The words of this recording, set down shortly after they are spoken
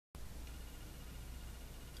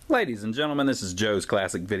Ladies and gentlemen, this is Joe's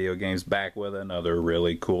Classic Video Games back with another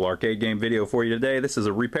really cool arcade game video for you today. This is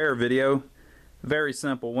a repair video. Very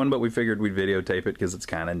simple one, but we figured we'd videotape it because it's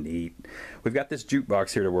kind of neat. We've got this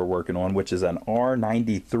jukebox here that we're working on, which is an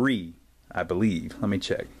R93, I believe. Let me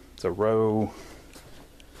check. It's a Rowe.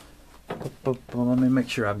 Let me make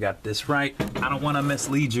sure I've got this right. I don't want to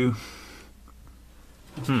mislead you.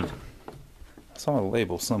 I saw a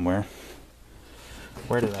label somewhere.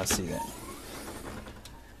 Where did I see that?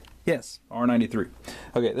 Yes, R93.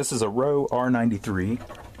 Okay, this is a Rowe R93.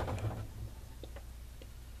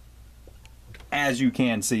 As you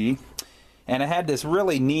can see. And it had this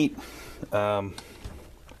really neat look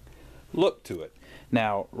to it.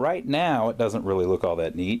 Now, right now, it doesn't really look all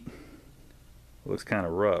that neat. It looks kind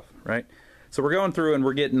of rough, right? So we're going through and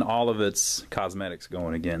we're getting all of its cosmetics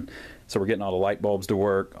going again. So we're getting all the light bulbs to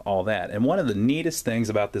work, all that. And one of the neatest things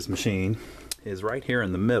about this machine is right here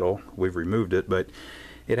in the middle. We've removed it, but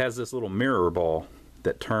it has this little mirror ball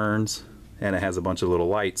that turns, and it has a bunch of little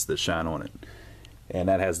lights that shine on it. And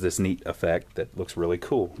that has this neat effect that looks really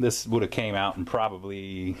cool. This would have came out in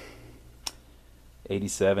probably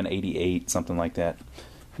 87, 88, something like that.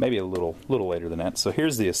 Maybe a little later than that. So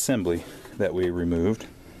here's the assembly that we removed.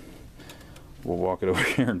 We'll walk it over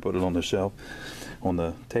here and put it on the shelf, on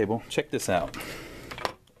the table. Check this out.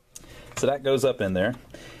 So that goes up in there.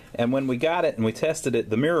 And when we got it and we tested it,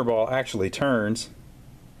 the mirror ball actually turns,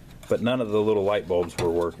 but none of the little light bulbs were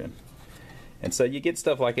working. And so you get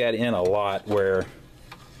stuff like that in a lot, where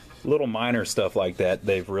little minor stuff like that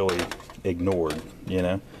they've really ignored, you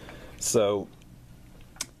know. So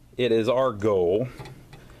it is our goal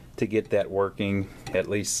to get that working at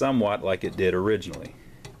least somewhat like it did originally.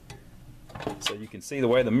 So you can see the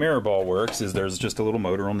way the mirror ball works is there's just a little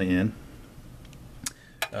motor on the end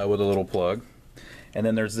with a little plug, and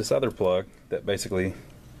then there's this other plug that basically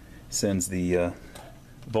sends the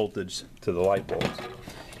voltage to the light bulbs.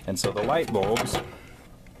 And so the light bulbs,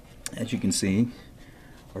 as you can see,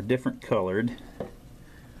 are different colored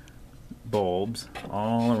bulbs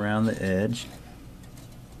all around the edge.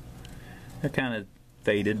 They're kind of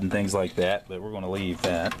faded and things like that, but we're going to leave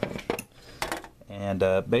that. And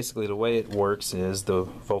basically the way it works is the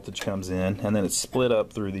voltage comes in and then it's split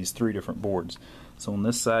up through these three different boards. So on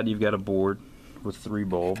this side you've got a board with 3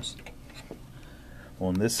 bulbs.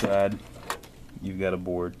 On this side you've got a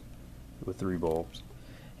board with 3 bulbs.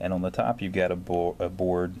 And on the top you've got a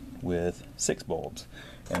board with 6 bulbs.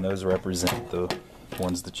 And those represent the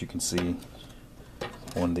ones that you can see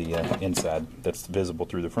on the inside that's visible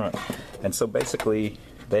through the front. And so basically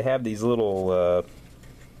they have these little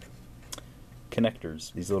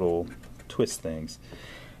connectors, these little twist things,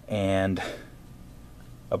 and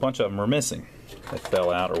a bunch of them are missing. They fell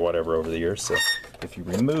out or whatever over the years. So if you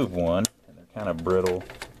remove one, and they're kind of brittle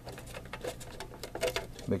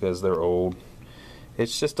because they're old,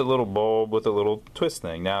 it's just a little bulb with a little twist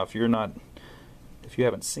thing. Now if you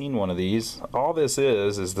haven't seen one of these, all this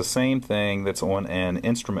is the same thing that's on an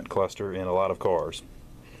instrument cluster in a lot of cars.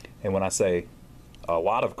 And when I say a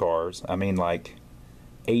lot of cars, I mean like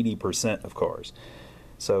 80% of cars.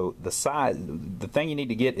 So the thing you need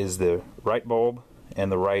to get is the right bulb and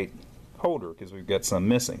the right holder, because we've got some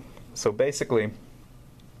missing. So basically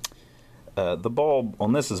the bulb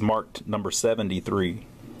on this is marked number 73,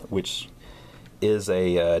 which is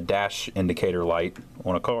a dash indicator light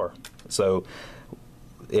on a car. So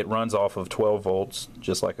it runs off of 12 volts,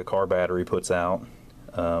 just like a car battery puts out,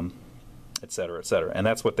 etc., etc. And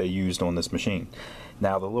that's what they used on this machine.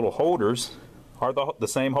 Now the little holders are the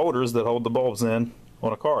same holders that hold the bulbs in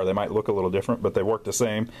on a car. They might look a little different, but they work the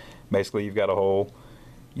same. Basically, you've got a hole,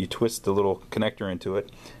 you twist the little connector into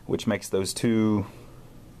it, which makes those 2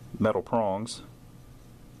 metal prongs,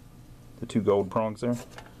 the 2 gold prongs there.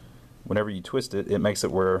 Whenever you twist it, it makes it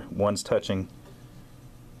where one's touching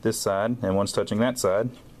this side and one's touching that side,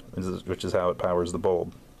 which is how it powers the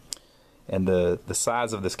bulb. And the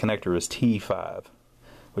size of this connector is T5,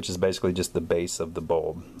 which is basically just the base of the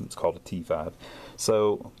bulb. It's called a T5.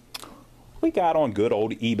 So we got on good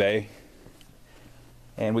old eBay,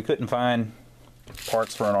 and we couldn't find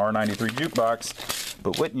parts for an R93 jukebox,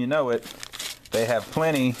 but wouldn't you know it, they have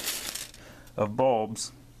plenty of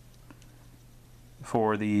bulbs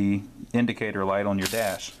for the indicator light on your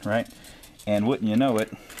dash, right? And wouldn't you know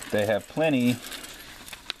it, they have plenty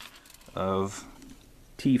of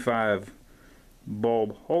T5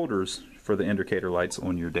 bulb holders for the indicator lights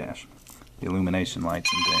on your dash, the illumination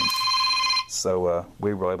lights and things. So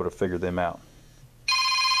we were able to figure them out.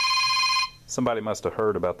 Somebody must have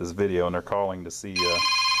heard about this video and they're calling to see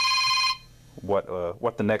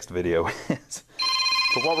what the next video is.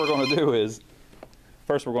 But what we're going to do is,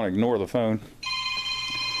 first we're going to ignore the phone.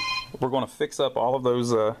 we're going to fix up all of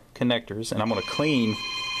those connectors, and I'm going to clean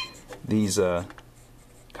these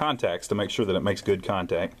contacts to make sure that it makes good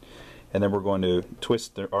contact, and then we're going to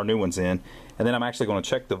twist our new ones in, and then I'm actually going to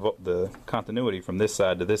check the continuity from this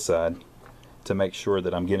side to this side to make sure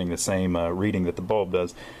that I'm getting the same reading that the bulb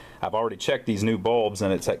does. I've already checked these new bulbs,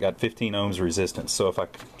 and it's got 15 ohms resistance, so if I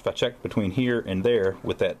check between here and there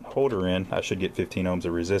with that holder in, I should get 15 ohms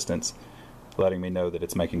of resistance, letting me know that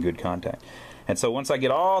it's making good contact. And so once I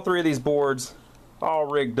get all three of these boards all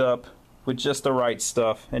rigged up with just the right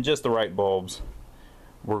stuff and just the right bulbs,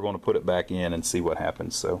 we're going to put it back in and see what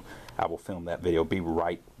happens. So I will film that video. Be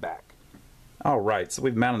right back. Alright, so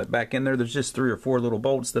we've mounted it back in there. There's just 3 or 4 little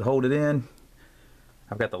bolts that hold it in.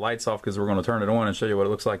 I've got the lights off because we're going to turn it on and show you what it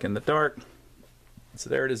looks like in the dark. So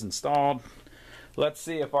there it is installed. Let's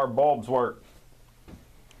see if our bulbs work.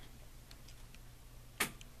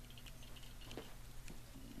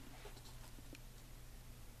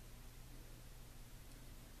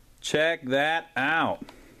 Check that out.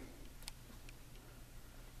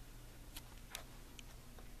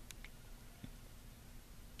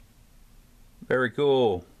 Very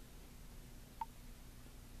cool.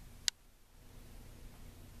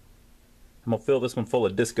 I'm gonna fill this one full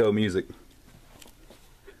of disco music.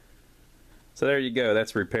 So there you go.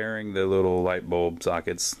 That's repairing the little light bulb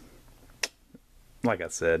sockets. Like I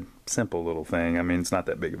said, simple little thing. I mean, it's not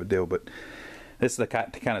that big of a deal, but this is the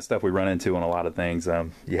kind of stuff we run into on a lot of things.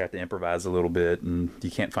 You have to improvise a little bit, and you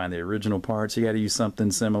can't find the original parts. You got to use something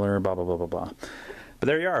similar, blah, blah, blah, blah, blah. But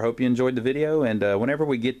there you are. I hope you enjoyed the video, and whenever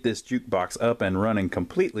we get this jukebox up and running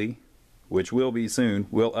completely, which will be soon,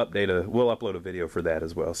 we'll upload a video for that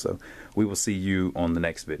as well. So we will see you on the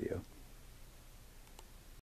next video.